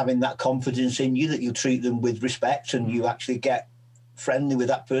coming and having that confidence in you that you treat them with respect and you actually get friendly with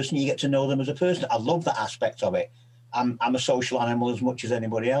that person. You get to know them as a person. I love that aspect of it. I'm a social animal as much as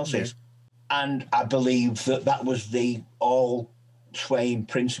anybody else is. And I believe that was the all-swaying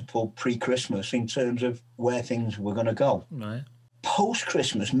principle pre-Christmas in terms of where things were going to go. Right.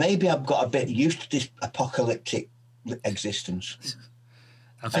 Post-Christmas, maybe I've got a bit used to this apocalyptic existence.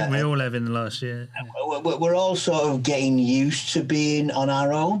 I think we all have in the last year. We're all sort of getting used to being on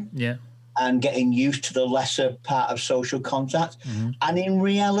our own. Yeah. And getting used to the lesser part of social contact. And in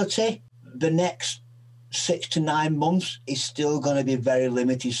reality, the next 6 to 9 months is still going to be very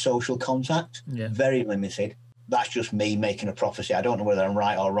limited social contact. Yeah. Very limited. That's just me making a prophecy. I don't know whether I'm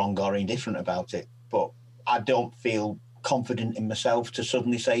right or wrong or indifferent about it, but I don't feel confident in myself to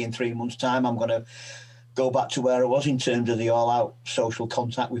suddenly say in 3 months' time I'm going to go back to where I was in terms of the all-out social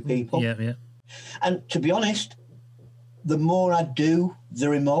contact with people. Yeah, yeah. And to be honest, the more I do the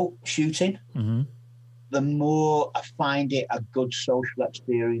remote shooting, the more I find it a good social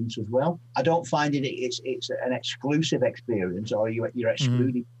experience as well. I don't find it's an exclusive experience or you're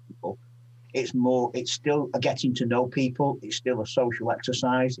excluding people. It's still a getting to know people. It's still a social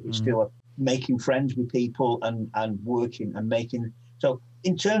exercise. It's still a making friends with people and working and making. So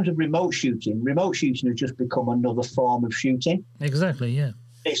in terms of remote shooting has just become another form of shooting. Exactly, yeah.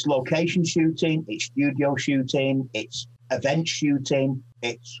 It's location shooting, it's studio shooting, it's event shooting,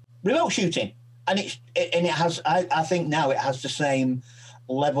 it's remote shooting. And it has, I think now it has the same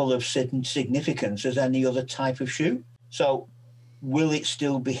level of significance as any other type of shoot. So will it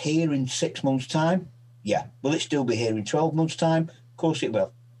still be here in 6 months' time? Yeah. Will it still be here in 12 months' time? Of course it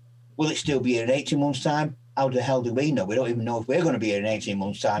will. Will it still be here in 18 months' time? How the hell do we know? We don't even know if we're going to be here in 18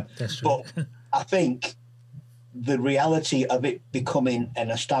 months' time. That's true. But I think the reality of it becoming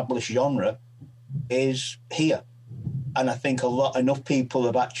an established genre is here. And I think enough people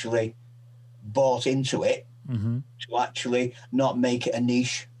have actually bought into it to actually not make it a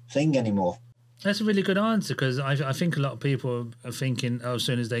niche thing anymore. That's a really good answer, because I think a lot of people are thinking, as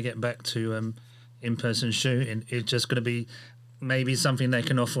soon as they get back to in-person shooting, it's just going to be maybe something they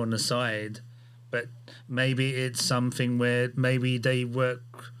can offer on the side, but maybe it's something where maybe they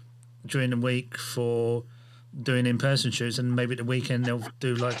work during the week for doing in-person shoots, and maybe the weekend they'll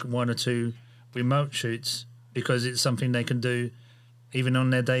do like 1 or 2 remote shoots because it's something they can do even on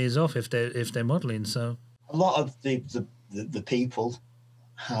their days off if they're modelling. So a lot of the people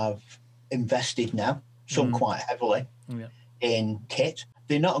have invested now, some quite heavily, in kit.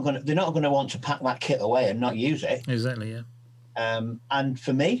 They're not going to want to pack that kit away and not use it. Exactly, yeah. And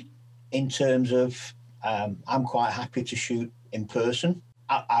for me, in terms of, I'm quite happy to shoot in person.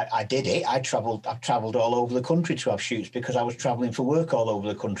 I did it. I've travelled all over the country to have shoots because I was travelling for work all over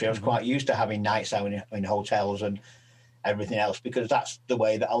the country. I was quite used to having nights out in hotels and everything else because that's the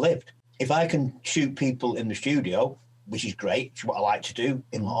way that I lived. If I can shoot people in the studio, which is great, it's what I like to do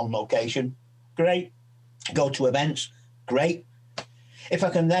on location, great. Go to events, great. If I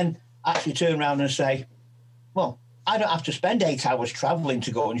can then actually turn around and say, well, I don't have to spend 8 hours travelling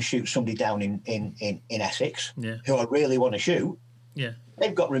to go and shoot somebody down in Essex who I really want to shoot. Yeah.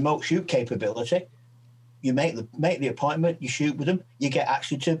 They've got remote shoot capability. You make the appointment, you shoot with them, you get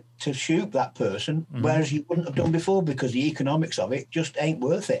actually to shoot that person, whereas you wouldn't have done before because the economics of it just ain't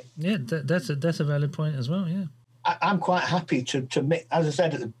worth it. Yeah, that's a valid point as well, yeah. I'm quite happy to make, as I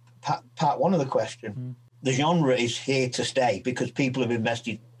said at the part one of the question, the genre is here to stay because people have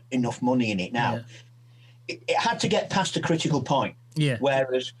invested enough money in it now. Yeah. It had to get past the critical point. Yeah.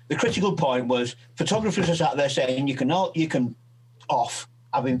 Whereas the critical point was photographers are sat there saying you can off.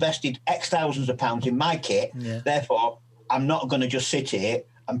 I've invested X thousands of pounds in my kit. Yeah. Therefore, I'm not going to just sit here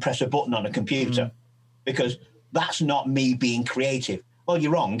and press a button on a computer because that's not me being creative. Well,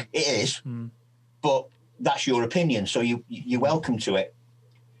 you're wrong. It is, but that's your opinion. So you're welcome to it.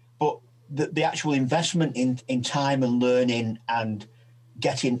 But the actual investment in time and learning and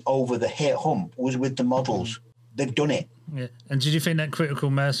getting over the hump was with the models. They've done it. Yeah. And did you think that critical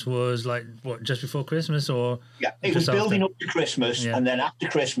mass was like what, just before Christmas or? Yeah, it was building up to Christmas, and then after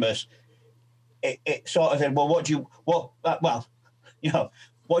Christmas, it sort of said, well, what do you want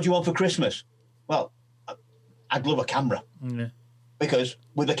for Christmas? Well, I'd love a camera. Yeah. Because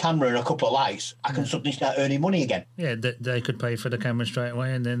with a camera and a couple of lights, I can suddenly start earning money again. Yeah, they could pay for the camera straight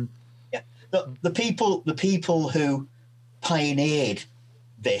away, and then. Yeah, the people who pioneered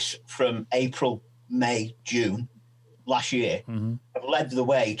this from April, May, June last year have led the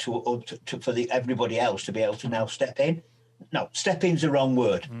way for everybody else to be able to now step in. No, step in's the wrong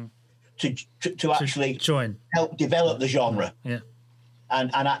word. To actually join, help develop the genre. Yeah.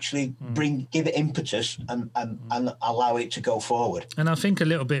 And actually give it impetus and allow it to go forward. And I think a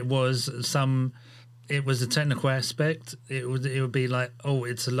little bit was it was a technical aspect. It would be like, oh,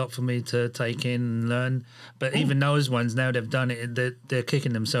 it's a lot for me to take in and learn. But even those ones, now they've done it, they're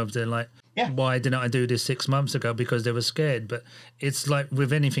kicking themselves. They're like, why didn't I do this 6 months ago? Because they were scared. But it's like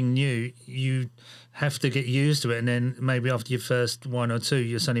with anything new, you have to get used to it. And then maybe after your first one or two,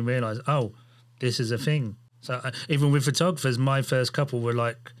 you suddenly realise, oh, this is a thing. So even with photographers, my first couple were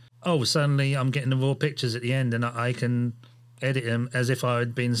like, oh, suddenly I'm getting the raw pictures at the end and I can edit them as if I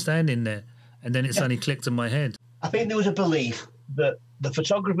had been standing there. And then it suddenly clicked in my head. I think there was a belief that the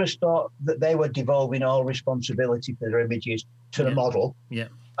photographers thought that they were devolving all responsibility for their images to the model. Yeah.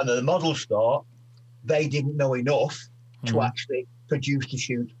 And the models thought they didn't know enough to actually produce the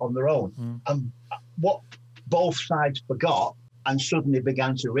shoot on their own. And what both sides forgot and suddenly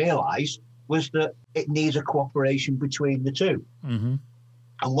began to realise was that it needs a cooperation between the two. And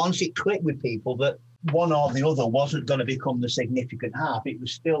once it clicked with people that one or the other wasn't going to become the significant half, it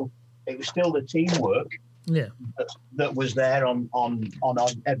was still the teamwork that was there on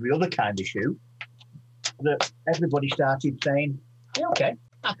every other kind of shoot, that everybody started saying, yeah, okay,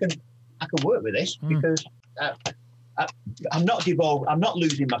 I can work with this because I'm not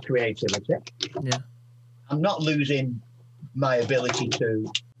losing my creativity. Yeah. I'm not losing my ability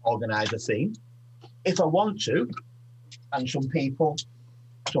to organise a theme. If I want to, and some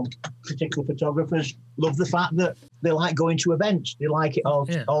particular photographers love the fact that they like going to events. They like it all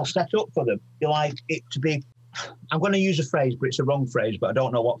set up for them. They like it to be, I'm going to use a phrase, but it's a wrong phrase, but I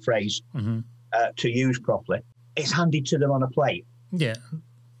don't know what phrase to use properly. It's handed to them on a plate. Yeah.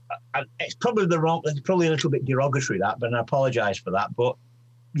 And it's probably it's probably a little bit derogatory, that, but I apologise for that, but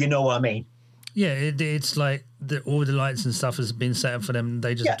you know what I mean. Yeah, it's like all the lights and stuff has been set up for them.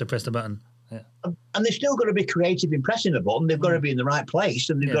 They just have to press the button. Yeah. And they've still got to be creative in pressing the button. They've got to be in the right place,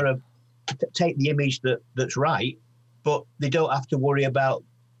 and they've got to take the image that's right, but they don't have to worry about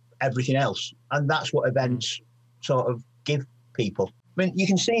everything else. And that's what events sort of give people. I mean, you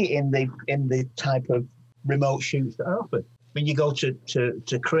can see it in the type of remote shoots that are offered. When you go to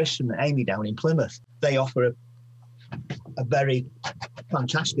Chris and Amy down in Plymouth, they offer a very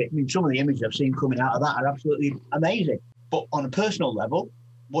fantastic. I mean, some of the images I've seen coming out of that are absolutely amazing. But on a personal level,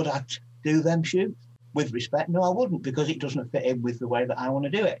 would I do them shoots? with respect, no, I wouldn't, because it doesn't fit in with the way that I want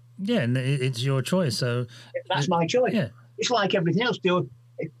to do it. Yeah, and it's your choice. So That's my choice. Yeah. It's like everything else.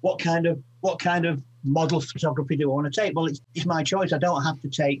 What kind of model photography do I want to take? Well, it's my choice. I don't have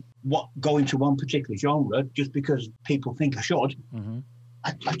to go into one particular genre just because people think I should. Mm-hmm.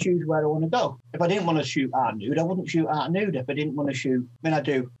 I choose where I want to go. If I didn't want to shoot art nude, I wouldn't shoot art nude. If I didn't want to shoot,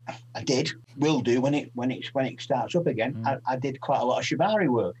 will do when it starts up again. I did quite a lot of shibari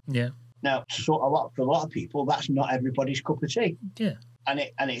work. Yeah. Now, for a lot of people, that's not everybody's cup of tea. Yeah. And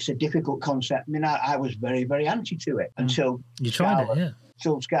it's a difficult concept. I mean, I was very, very anti to it until you tried it, yeah.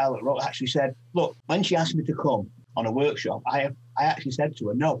 Until Scarlett actually said, look, when she asked me to come on a workshop, I actually said to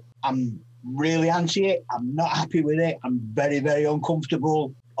her, no, I'm really anti it. I'm not happy with it. I'm very, very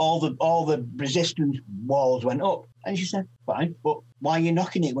uncomfortable. All the resistance walls went up. And she said, fine, but why are you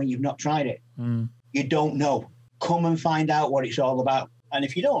knocking it when you've not tried it? You don't know. Come and find out what it's all about. And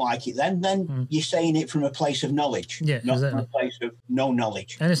if you don't like it, then you're saying it from a place of knowledge, not exactly. from a place of no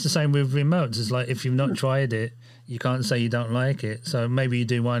knowledge. And it's the same with remotes. It's like if you've not tried it, you can't say you don't like it. So maybe you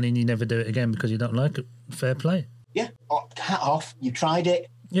do one and you never do it again because you don't like it. Fair play. Yeah, hat off. You tried it.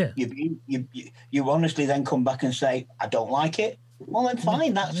 Yeah. You honestly then come back and say, I don't like it. Well, then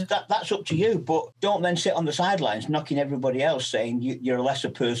fine. That's up to you. But don't then sit on the sidelines knocking everybody else, saying you're a lesser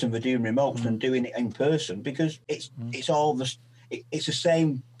person for doing remotes than doing it in person, because it's all the. It's the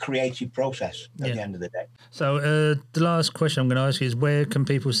same creative process at the end of the day. So the last question I'm going to ask you is, where can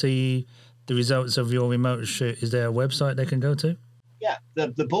people see the results of your remote shoot? Is there a website they can go to? Yeah,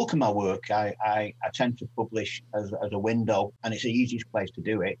 the bulk of my work I tend to publish as a window, and it's the easiest place to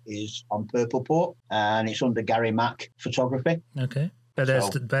do it is on Purple Port, and it's under Gary Mac Photography. Okay, but that's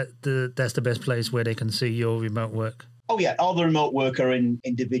the best place where they can see your remote work. Oh yeah, all the remote work are in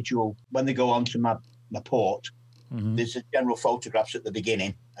individual. When they go onto my port, there's the general photographs at the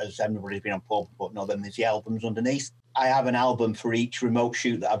beginning, as everybody's been on Purple Port. No, then there's the albums underneath. I have an album for each remote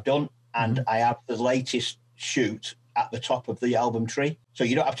shoot that I've done, and I have the latest shoot at the top of the album tree. So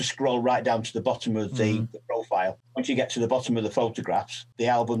you don't have to scroll right down to the bottom of the profile. Once you get to the bottom of the photographs,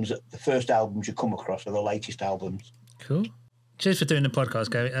 the first albums you come across are the latest albums. Cool. Cheers for doing the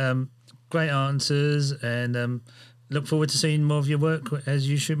podcast, Gary. Great answers, and look forward to seeing more of your work as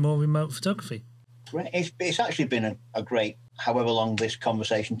you shoot more remote photography. It's actually been a great, however long this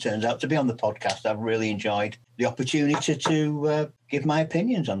conversation turns out to be on the podcast. I've really enjoyed the opportunity to give my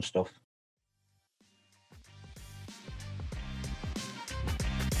opinions on stuff.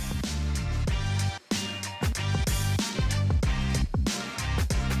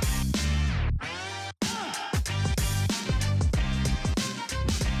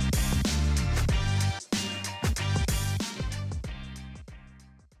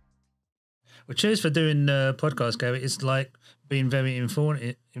 Well, cheers for doing the podcast, Gary. It's like being very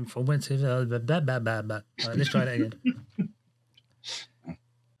informative. Right, let's try that again.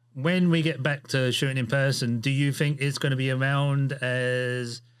 When we get back to shooting in person, do you think it's going to be around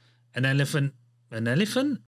as an elephant? An elephant?